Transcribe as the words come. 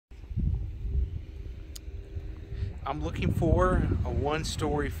I'm looking for a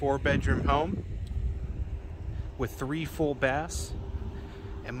one-story, four-bedroom home with 3 full baths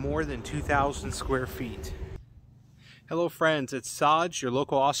and more than 2,000 square feet. Hello friends, it's Saj, your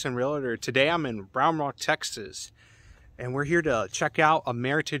local Austin realtor. Today I'm in Round Rock, Texas, and we're here to check out a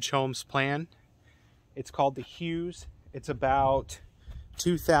Meritage Homes plan. It's called the Hughes. It's about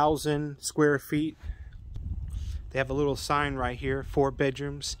 2,000 square feet. They have a little sign right here, 4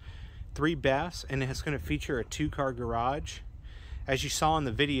 bedrooms, 3 baths, and it's going to feature a 2-car garage. As you saw in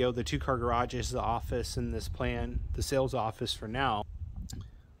the video, the 2-car garage is the office in this plan, the sales office for now.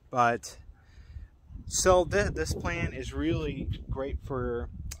 But so this plan is really great for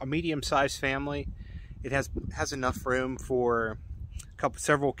a medium-sized family. It has enough room for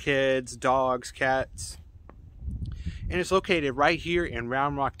several kids, dogs, cats, and it's located right here in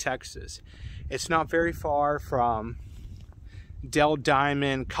Round Rock, Texas. It's not very far from Del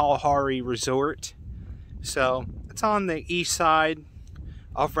Diamond Kalahari Resort, so it's on the east side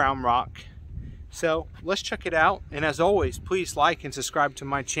of Round Rock. So let's check it out, and as always, please like and subscribe to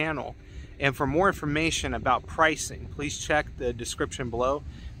my channel. And for more information about pricing, please check the description below.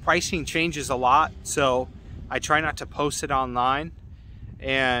 Pricing changes a lot, so I try not to post it online.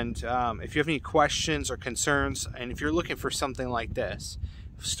 And if you have any questions or concerns, and if you're looking for something like this,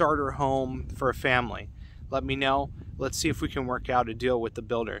 starter home for a family, let me know. Let's see if we can work out a deal with the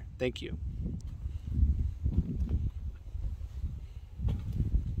builder. Thank you.